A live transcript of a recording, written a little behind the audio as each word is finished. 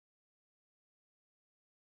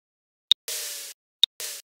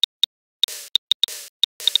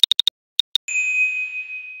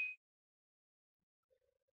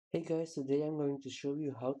Hey guys, today I'm going to show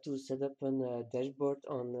you how to set up a dashboard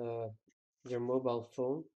on your mobile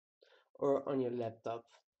phone or on your laptop.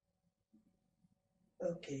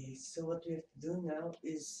 Okay, so what we have to do now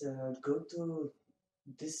is go to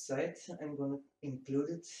this site. I'm going to include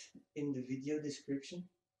it in the video description.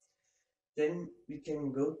 Then we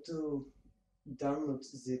can go to download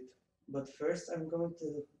zip. But first I'm going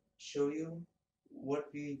to show you what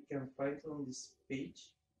we can find on this page.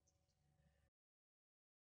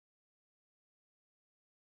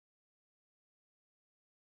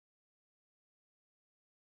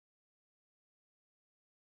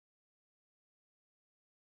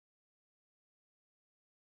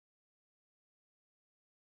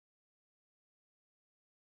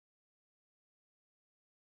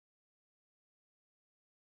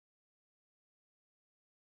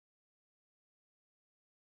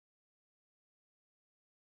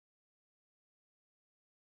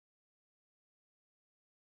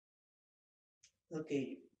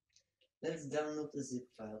 Okay, let's download the zip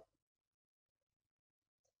file.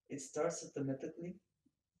 It starts automatically.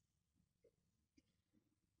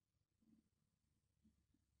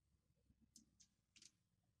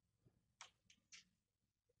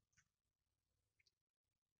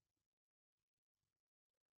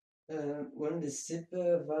 When the zip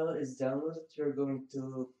file is downloaded, we're going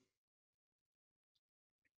to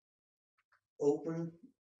open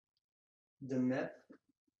the map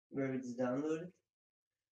where it's downloaded.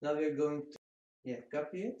 Now we're going to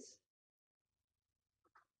copy it,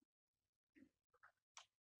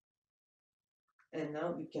 and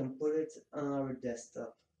now we can put it on our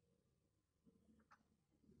desktop.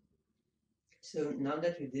 So now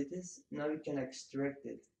that we did this, now we can extract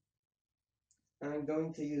it. I'm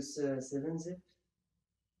going to use 7-zip.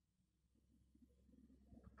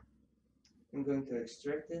 I'm going to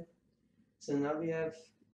extract it. So now we have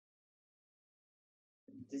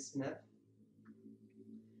this map.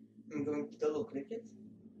 I'm going to double click it.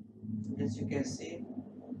 As you can see,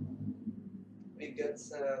 we got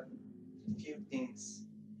a few things.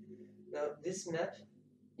 Now this map,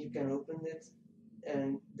 you can open it,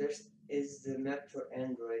 and there is the map for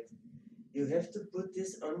Android. You have to put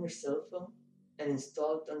this on your cell phone and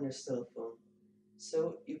install it on your cell phone,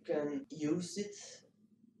 so you can use it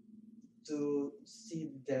to see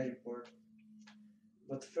the dashboard.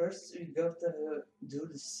 But first we got to do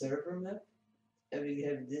the server map, and we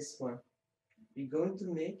have this one. We're going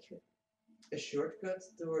to make a shortcut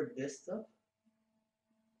to our desktop.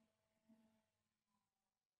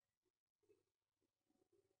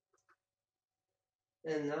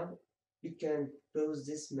 And now you can close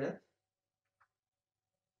this map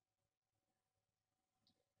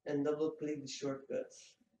and double click the shortcut.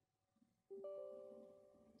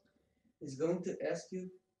 It's going to ask you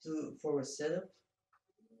for a setup.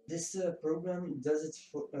 This program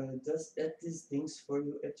does add these things for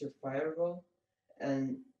you at your firewall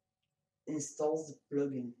and installs the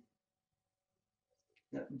plugin.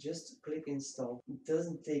 Now just click install. It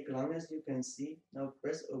doesn't take long, as you can see. Now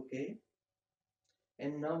press OK,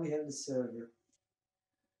 and now we have the server.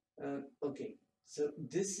 Okay, so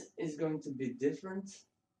this is going to be different.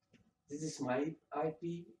 This is my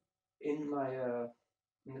IP in my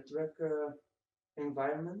network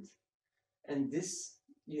environment, and this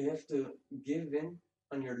you have to give in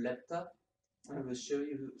on your laptop. I will show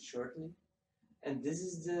you shortly. And this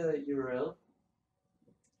is the URL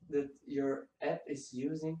that your app is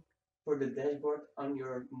using for the dashboard on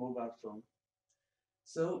your mobile phone.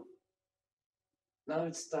 So now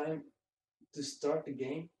it's time to start the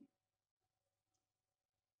game.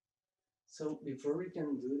 So before we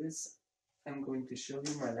can do this, I'm going to show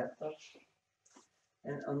you my laptop.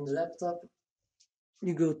 And on the laptop,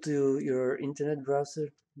 you go to your internet browser,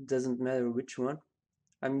 doesn't matter which one.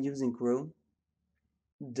 I'm using Chrome.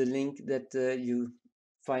 The link that you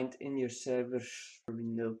find in your server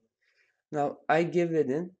window. Now I give it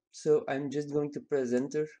in, so I'm just going to press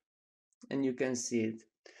enter, and you can see it.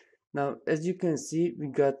 Now as you can see, we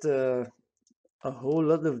got a whole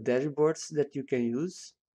lot of dashboards that you can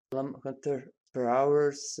use. Kilometer per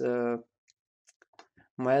hours,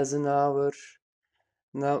 miles an hour.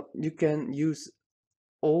 Now you can use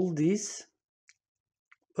all these,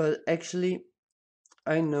 but actually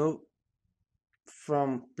I know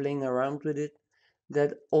from playing around with it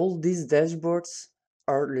that all these dashboards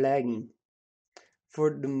are lagging.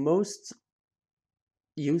 For the most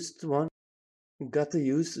used one, you got to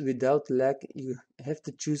use without lag, you have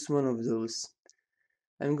to choose one of those.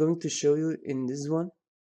 I'm going to show you in this one,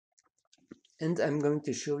 and I'm going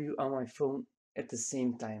to show you on my phone at the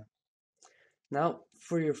same time. Now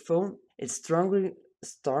for your phone, it's strongly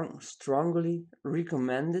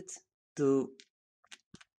recommended to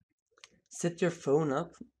set your phone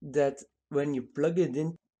up that when you plug it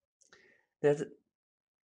in, that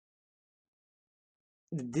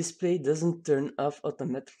the display doesn't turn off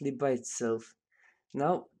automatically by itself.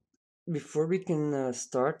 Now, before we can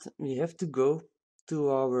start, we have to go to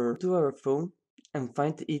our phone and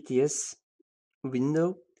find the ETS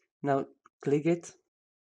window. Now, click it.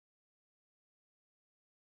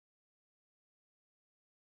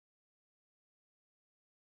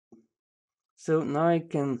 So now I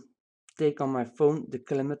can take on my phone the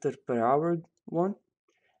kilometer per hour one,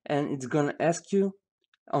 and it's gonna ask you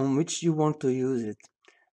on which you want to use it.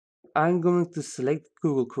 I'm going to select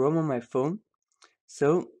Google Chrome on my phone.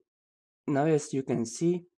 So now, as you can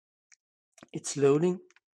see, it's loading.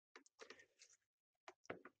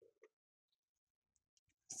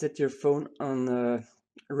 Set your phone on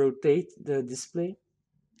rotate the display.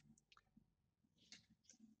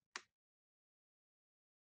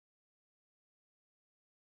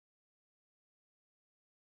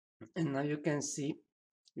 And now you can see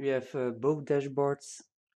we have both dashboards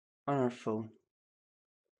on our phone.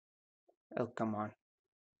 Oh, come on.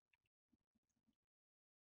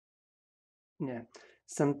 Yeah,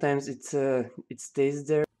 sometimes it stays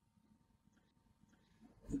there.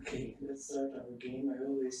 Okay, let's start our game. I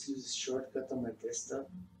always use a shortcut on my desktop.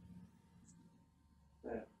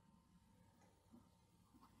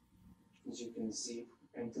 As you can see,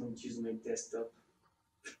 I don't use my desktop.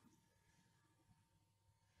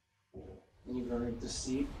 And you're going to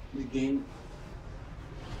see the game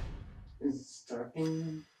is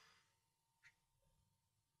starting.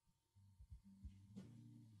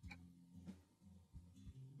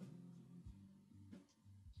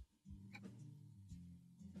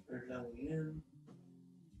 Allowing in.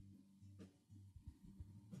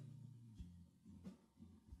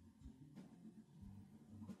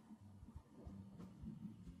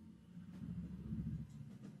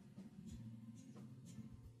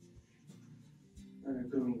 And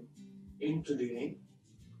we're going into the game.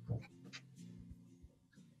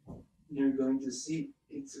 You're going to see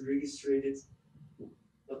it's registered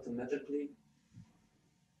automatically.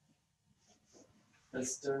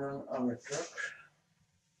 Let's turn on our truck.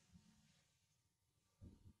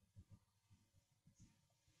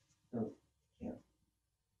 Oh, yeah.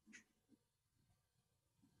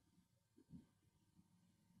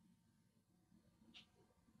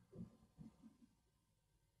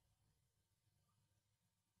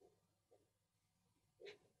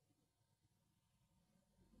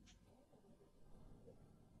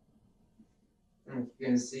 And you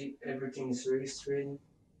can see everything is registered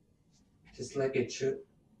just like it should.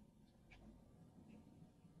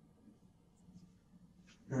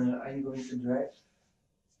 I'm going to drive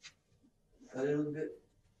a little bit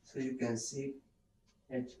so you can see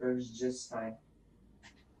it works just fine.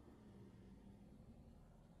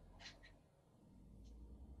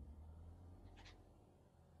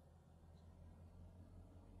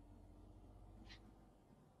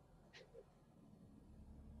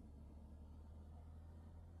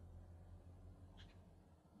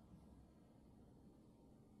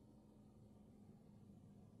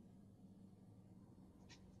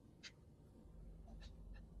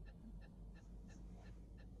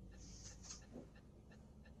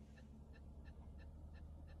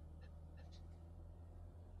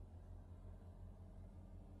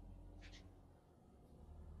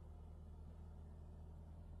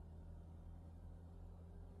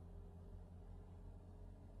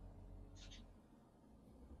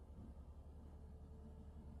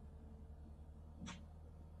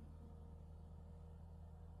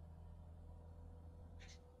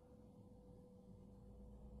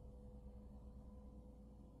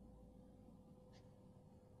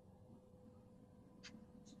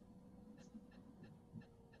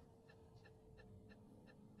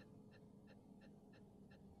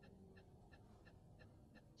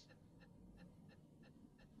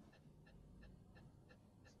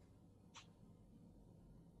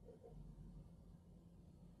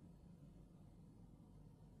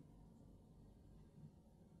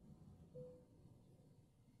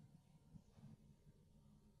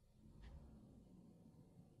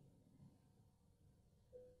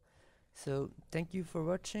 So thank you for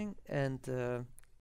watching, and